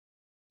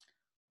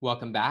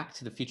Welcome back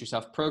to the Future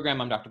Self program.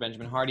 I'm Dr.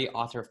 Benjamin Hardy,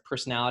 author of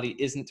Personality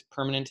Isn't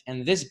Permanent.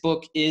 And this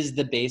book is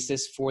the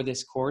basis for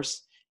this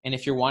course. And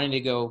if you're wanting to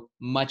go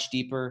much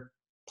deeper,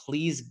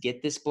 please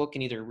get this book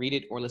and either read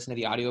it or listen to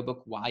the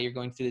audiobook while you're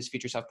going through this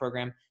Future Self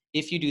program.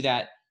 If you do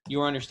that,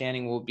 your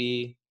understanding will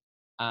be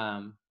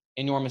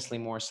enormously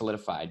more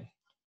solidified.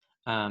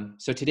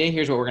 So today,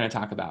 here's what we're going to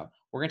talk about.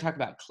 We're going to talk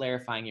about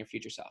clarifying your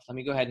future self. Let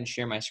me go ahead and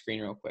share my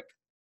screen real quick.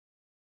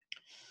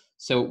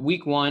 So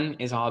week one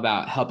is all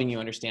about helping you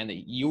understand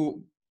that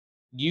you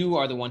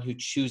are the one who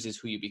chooses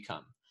who you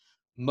become.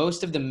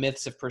 Most of the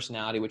myths of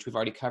personality, which we've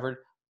already covered,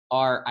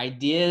 are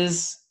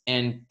ideas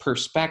and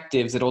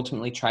perspectives that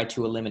ultimately try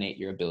to eliminate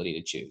your ability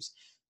to choose.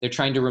 They're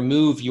trying to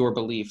remove your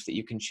belief that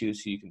you can choose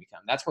who you can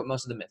become. That's what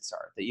most of the myths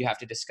are, that you have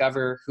to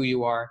discover who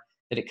you are,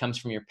 that it comes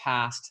from your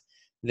past,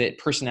 that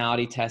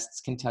personality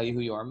tests can tell you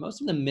who you are.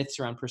 Most of the myths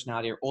around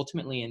personality are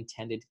ultimately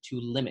intended to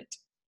limit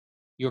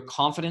your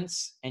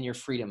confidence and your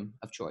freedom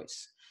of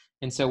choice.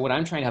 And so what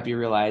I'm trying to help you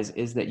realize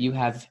is that you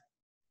have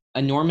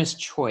enormous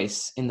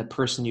choice in the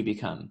person you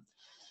become.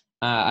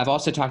 I've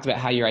also talked about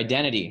how your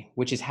identity,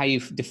 which is how you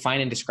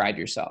define and describe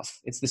yourself,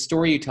 it's the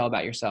story you tell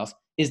about yourself,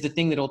 is the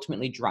thing that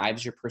ultimately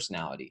drives your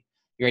personality.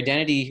 Your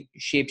identity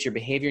shapes your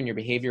behavior, and your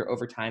behavior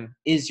over time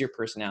is your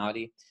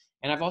personality.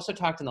 And I've also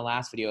talked in the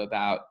last video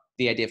about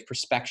the idea of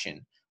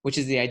prospection, which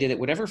is the idea that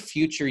whatever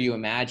future you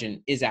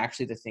imagine is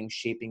actually the thing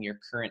shaping your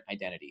current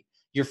identity.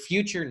 Your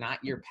future, not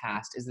your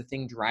past, is the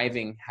thing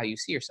driving how you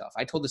see yourself.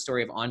 I told the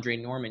story of Andre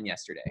Norman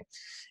yesterday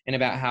and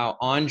about how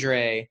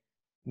Andre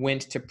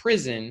went to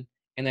prison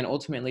and then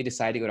ultimately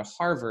decided to go to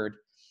Harvard.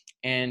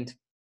 And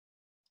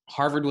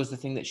Harvard was the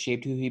thing that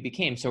shaped who he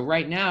became. So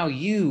right now,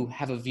 you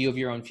have a view of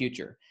your own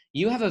future.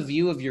 You have a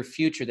view of your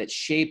future that's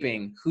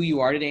shaping who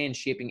you are today and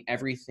shaping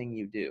everything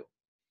you do.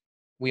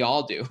 We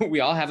all do.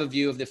 We all have a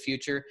view of the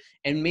future,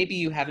 and maybe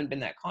you haven't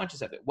been that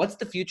conscious of it. What's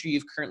the future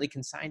you've currently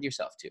consigned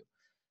yourself to?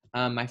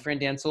 My friend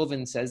Dan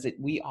Sullivan says that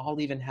we all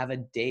even have a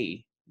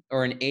day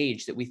or an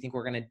age that we think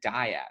we're going to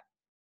die at.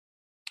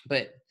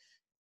 But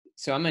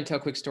so I'm going to tell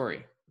a quick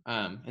story.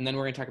 And then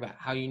we're going to talk about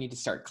how you need to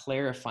start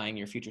clarifying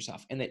your future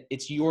self, and that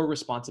it's your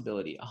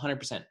responsibility,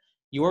 100%,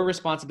 your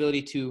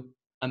responsibility to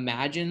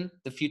imagine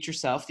the future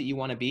self that you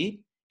want to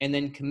be, and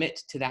then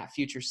commit to that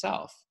future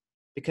self.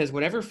 Because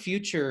whatever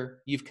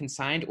future you've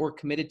consigned or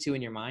committed to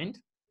in your mind,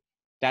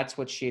 that's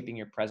what's shaping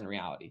your present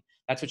reality.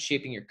 That's what's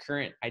shaping your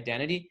current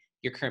identity,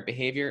 your current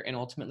behavior, and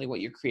ultimately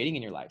what you're creating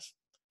in your life.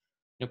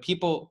 You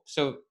know,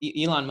 so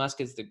Elon Musk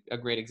is a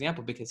great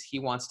example because he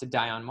wants to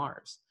die on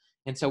Mars.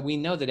 And so we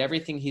know that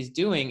everything he's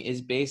doing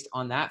is based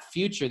on that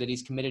future that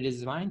he's committed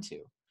his mind to,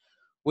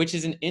 which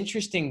is an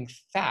interesting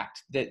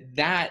fact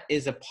that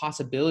is a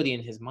possibility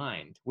in his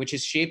mind, which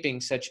is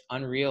shaping such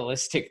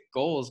unrealistic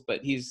goals,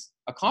 but he's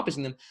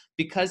accomplishing them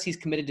because he's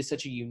committed to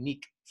such a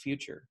unique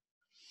future.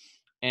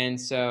 And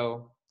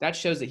so that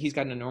shows that he's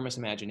got an enormous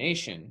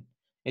imagination.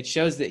 It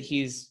shows that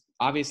he's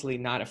obviously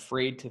not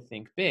afraid to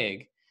think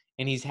big,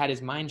 and he's had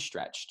his mind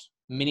stretched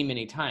many,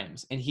 many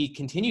times, and he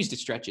continues to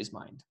stretch his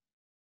mind.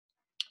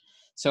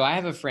 So I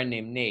have a friend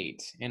named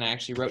Nate, and I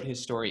actually wrote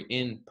his story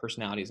in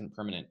Personality Isn't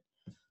Permanent.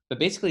 But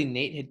basically,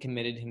 Nate had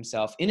committed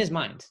himself in his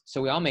mind.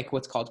 So we all make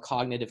what's called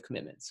cognitive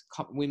commitments.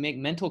 We make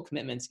mental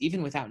commitments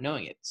even without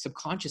knowing it,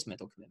 subconscious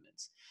mental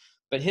commitments.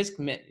 But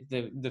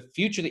the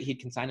future that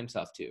he'd consigned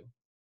himself to,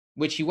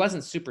 which he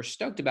wasn't super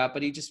stoked about,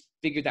 but he just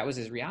figured that was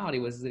his reality,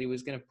 was that he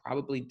was going to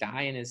probably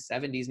die in his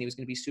 70s and he was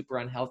going to be super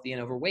unhealthy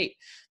and overweight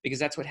because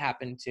that's what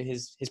happened to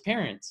his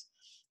parents,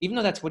 even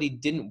though that's what he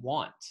didn't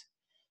want.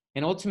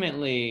 And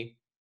ultimately,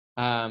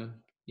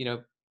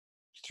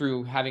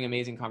 through having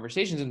amazing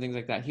conversations and things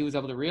like that, he was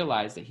able to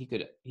realize that he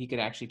could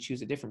actually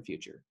choose a different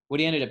future. What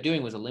he ended up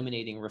doing was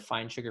eliminating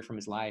refined sugar from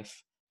his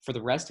life for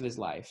the rest of his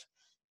life.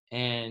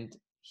 And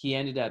he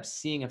ended up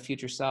seeing a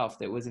future self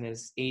that was in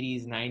his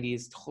 80s,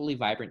 90s, totally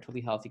vibrant,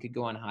 totally healthy, could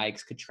go on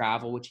hikes, could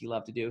travel, which he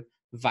loved to do,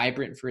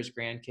 vibrant for his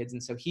grandkids.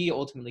 And so he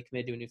ultimately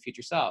committed to a new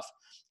future self.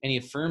 And he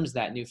affirms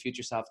that new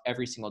future self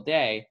every single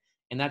day.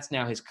 And that's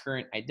now his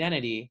current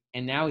identity.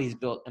 And now he's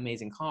built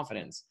amazing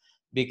confidence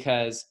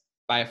because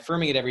by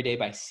affirming it every day,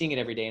 by seeing it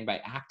every day, and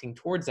by acting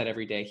towards that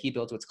every day, he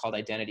builds what's called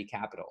identity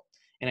capital.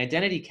 And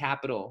identity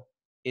capital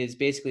is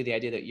basically the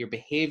idea that your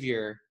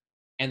behavior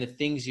and the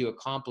things you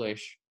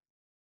accomplish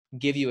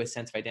give you a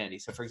sense of identity.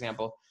 So for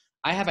example,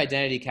 I have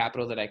identity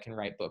capital that I can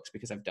write books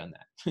because I've done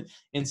that.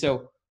 And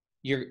so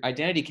your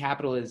identity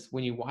capital is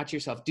when you watch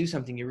yourself do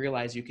something, you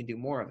realize you can do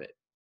more of it.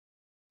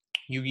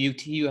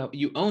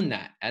 You own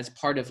that as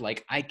part of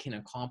like, I can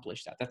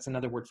accomplish that. That's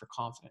another word for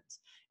confidence.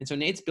 And so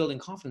Nate's building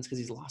confidence because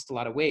he's lost a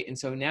lot of weight. And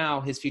so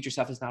now his future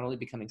self is not only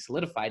becoming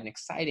solidified and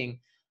exciting,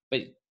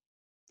 but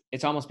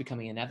it's almost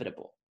becoming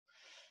inevitable.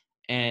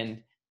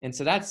 And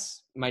so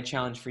that's my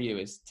challenge for you,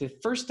 is to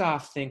first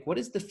off think, what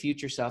is the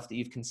future self that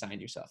you've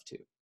consigned yourself to?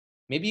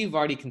 Maybe you've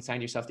already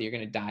consigned yourself that you're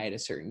going to die at a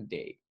certain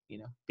date,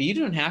 but you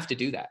don't have to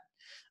do that.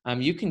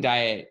 You can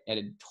die at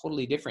a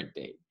totally different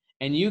date,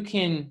 and you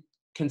can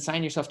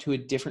consign yourself to a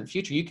different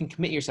future. You can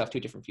commit yourself to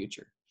a different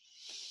future.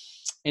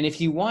 And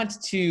if you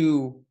want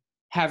to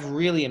have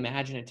really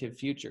imaginative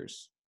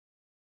futures,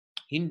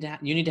 you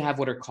need to have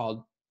what are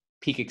called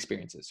peak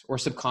experiences or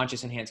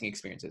subconscious enhancing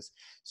experiences.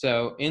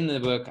 So in the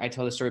book, I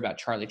tell the story about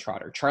Charlie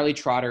Trotter. Charlie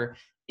Trotter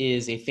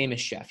is a famous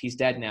chef. He's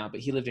dead now, but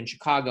he lived in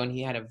Chicago and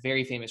he had a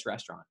very famous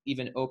restaurant.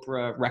 Even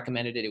Oprah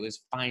recommended it. It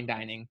was fine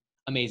dining,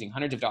 amazing,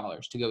 hundreds of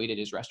dollars to go eat at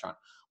his restaurant.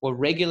 Well,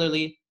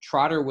 regularly,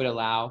 Trotter would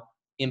allow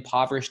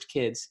impoverished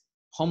kids,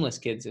 homeless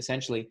kids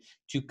essentially,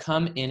 to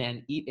come in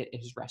and eat at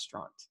his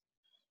restaurant.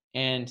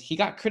 And he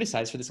got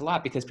criticized for this a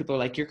lot because people are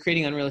like, you're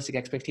creating unrealistic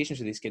expectations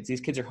for these kids. These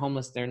kids are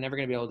homeless. They're never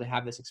going to be able to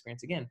have this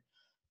experience again.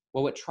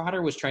 Well, what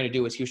Trotter was trying to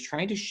do was he was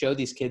trying to show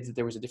these kids that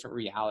there was a different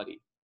reality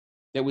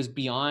that was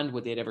beyond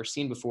what they had ever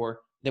seen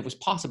before, that was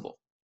possible.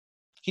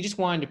 He just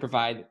wanted to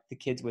provide the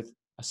kids with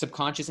a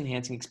subconscious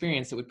enhancing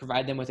experience that would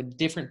provide them with a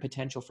different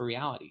potential for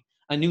reality,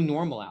 a new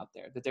normal out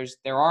there, that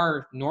there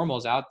are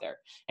normals out there.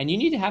 And you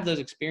need to have those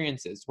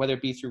experiences, whether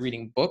it be through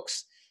reading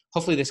books.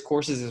 Hopefully this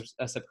course is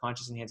a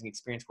subconscious enhancing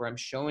experience where I'm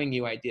showing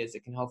you ideas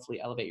that can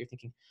hopefully elevate your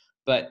thinking.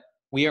 But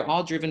we are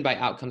all driven by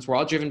outcomes. We're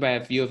all driven by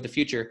a view of the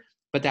future,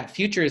 but that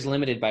future is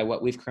limited by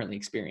what we've currently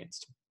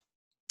experienced,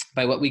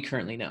 by what we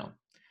currently know.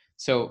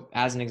 So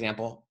as an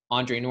example,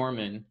 Andre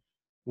Norman,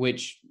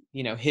 which,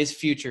 his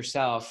future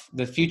self,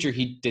 the future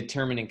he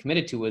determined and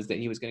committed to was that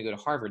he was going to go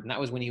to Harvard. And that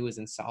was when he was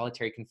in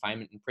solitary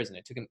confinement in prison.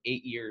 It took him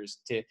 8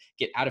 years to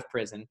get out of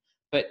prison.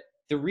 But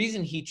the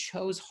reason he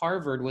chose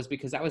Harvard was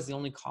because that was the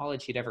only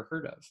college he'd ever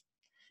heard of.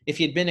 If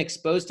he had been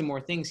exposed to more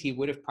things, he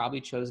would have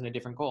probably chosen a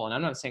different goal. And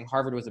I'm not saying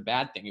Harvard was a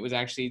bad thing. It was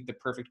actually the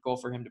perfect goal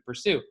for him to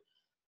pursue.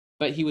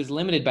 But he was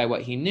limited by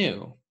what he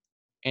knew.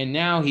 And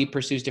now he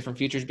pursues different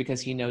futures because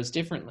he knows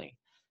differently.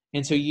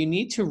 And so you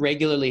need to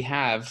regularly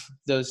have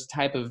those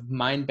type of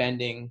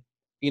mind-bending,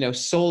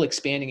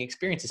 soul-expanding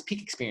experiences,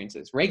 peak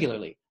experiences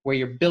regularly, where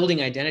you're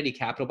building identity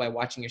capital by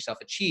watching yourself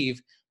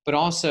achieve, but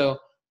also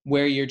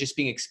where you're just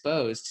being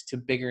exposed to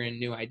bigger and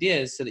new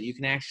ideas so that you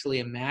can actually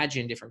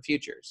imagine different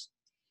futures,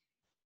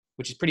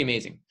 which is pretty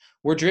amazing.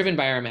 We're driven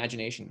by our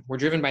imagination. We're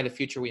driven by the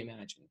future we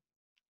imagine.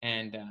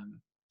 And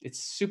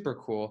it's super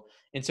cool.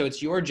 And so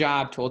it's your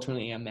job to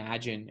ultimately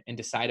imagine and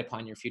decide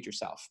upon your future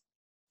self.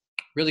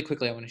 Really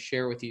quickly, I want to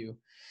share with you.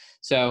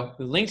 So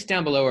linked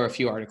down below are a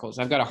few articles.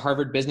 I've got a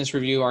Harvard Business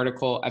Review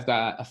article. I've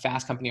got a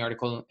Fast Company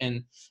article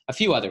and a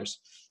few others.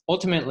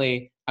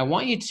 Ultimately, I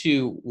want you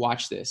to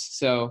watch this.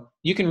 So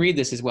you can read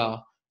this as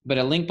well, but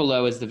a link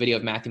below is the video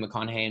of Matthew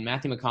McConaughey. And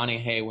Matthew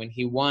McConaughey, when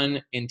he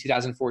won in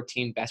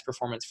 2014 Best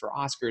Performance for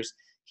Oscars,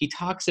 he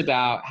talks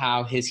about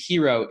how his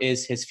hero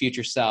is his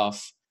future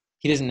self.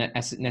 He doesn't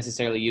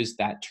necessarily use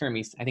that term.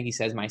 I think he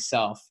says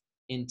myself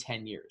in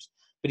 10 years.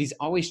 But he's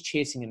always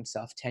chasing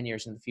himself 10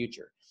 years in the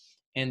future.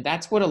 And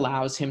that's what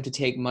allows him to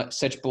take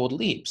such bold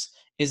leaps,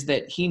 is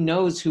that he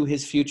knows who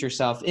his future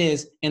self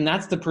is, and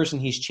that's the person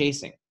he's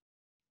chasing.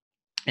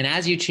 And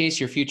as you chase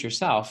your future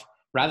self,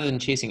 rather than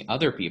chasing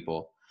other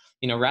people,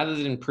 rather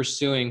than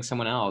pursuing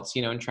someone else,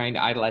 and trying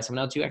to idolize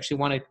someone else, you actually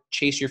want to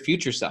chase your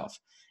future self.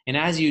 And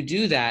as you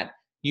do that,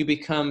 you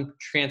become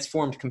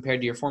transformed compared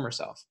to your former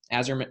self.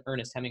 As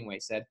Ernest Hemingway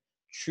said,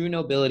 true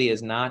nobility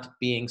is not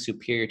being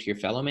superior to your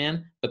fellow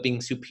man, but being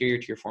superior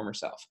to your former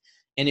self.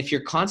 And if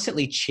you're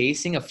constantly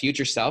chasing a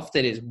future self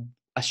that is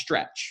a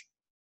stretch,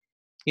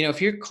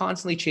 if you're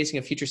constantly chasing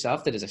a future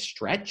self that is a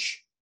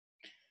stretch,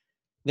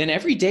 then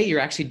every day you're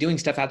actually doing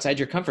stuff outside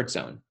your comfort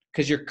zone,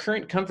 because your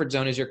current comfort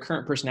zone is your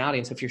current personality.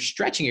 And so if you're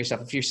stretching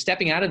yourself, if you're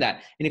stepping out of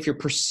that, and if you're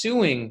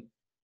pursuing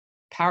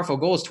powerful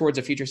goals towards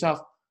a future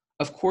self,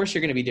 of course you're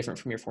going to be different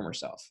from your former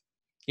self.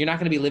 You're not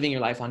going to be living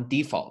your life on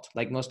default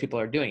like most people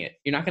are doing it.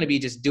 You're not going to be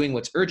just doing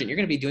what's urgent. You're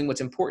going to be doing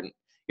what's important.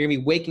 You're going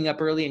to be waking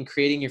up early and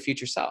creating your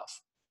future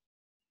self.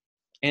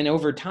 And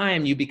over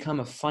time, you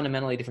become a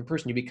fundamentally different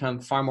person. You become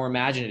far more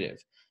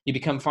imaginative. You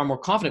become far more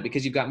confident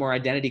because you've got more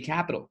identity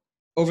capital.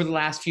 Over the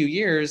last few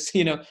years,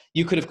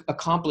 you could have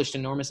accomplished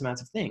enormous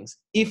amounts of things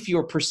if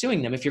you're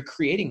pursuing them, if you're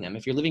creating them,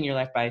 if you're living your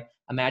life by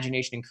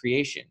imagination and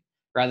creation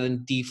rather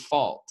than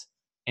default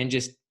and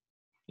just,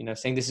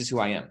 saying this is who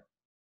I am.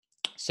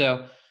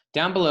 So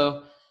down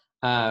below,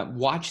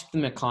 watch the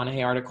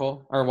McConaughey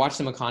article or watch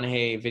the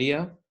McConaughey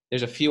video.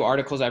 There's a few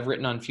articles I've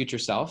written on future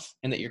self,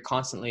 and that you're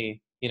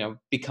constantly,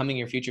 becoming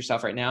your future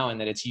self right now, and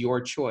that it's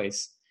your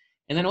choice.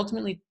 And then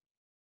ultimately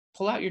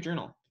pull out your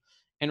journal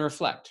and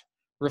reflect.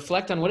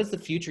 Reflect on what is the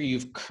future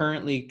you've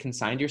currently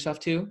consigned yourself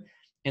to.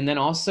 And then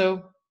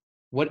also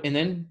and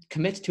then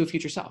commit to a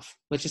future self.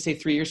 Let's just say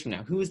 3 years from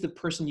now, who is the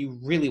person you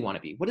really want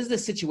to be? What is the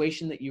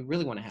situation that you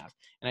really want to have?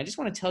 And I just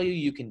want to tell you,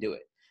 you can do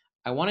it.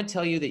 I want to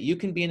tell you that you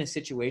can be in a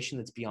situation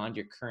that's beyond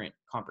your current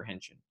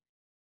comprehension.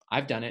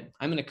 I've done it.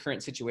 I'm in a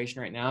current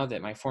situation right now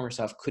that my former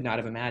self could not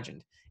have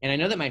imagined. And I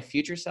know that my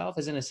future self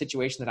is in a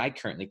situation that I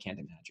currently can't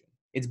imagine.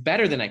 It's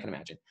better than I can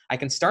imagine. I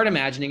can start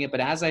imagining it, but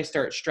as I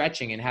start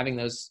stretching and having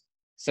those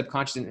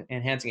subconscious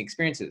enhancing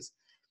experiences,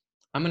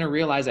 I'm going to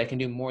realize I can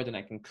do more than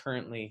I can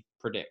currently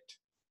predict.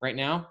 Right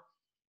now,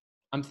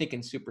 I'm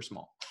thinking super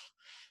small.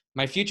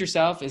 My future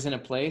self is in a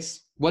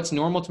place. What's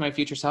normal to my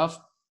future self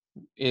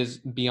is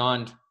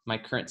beyond my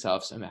current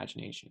self's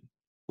imagination,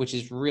 which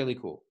is really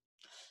cool.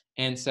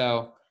 And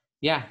so,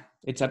 yeah,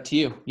 it's up to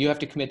you. You have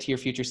to commit to your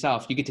future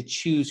self. You get to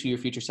choose who your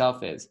future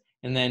self is.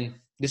 And then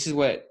this is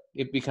what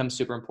it becomes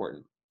super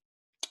important.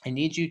 I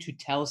need you to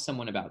tell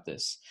someone about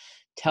this.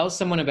 Tell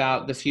someone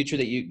about the future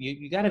that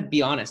you got to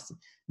be honest.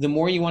 The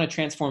more you want to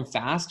transform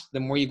fast, the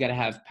more you got to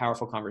have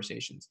powerful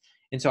conversations.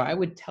 And so I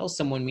would tell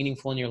someone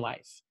meaningful in your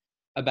life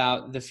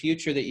about the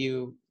future that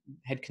you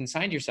had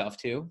consigned yourself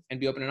to, and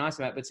be open and honest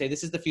about it, but say,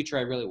 this is the future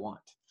I really want.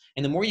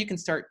 And the more you can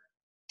start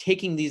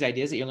taking these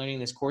ideas that you're learning in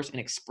this course and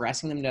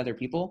expressing them to other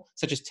people,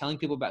 such as telling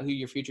people about who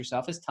your future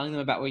self is, telling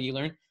them about what you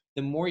learned,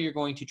 the more you're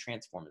going to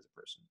transform as a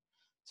person.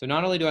 So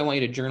not only do I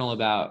want you to journal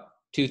about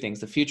two things: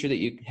 the future that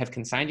you have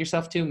consigned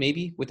yourself to,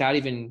 maybe without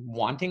even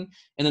wanting,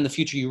 and then the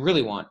future you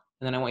really want.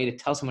 And then I want you to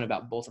tell someone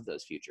about both of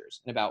those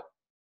futures and about,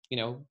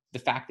 the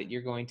fact that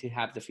you're going to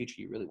have the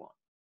future you really want.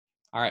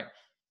 All right.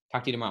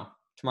 Talk to you tomorrow.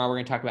 Tomorrow, we're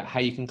going to talk about how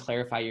you can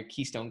clarify your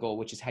keystone goal,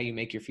 which is how you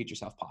make your future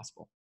self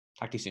possible.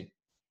 Talk to you soon.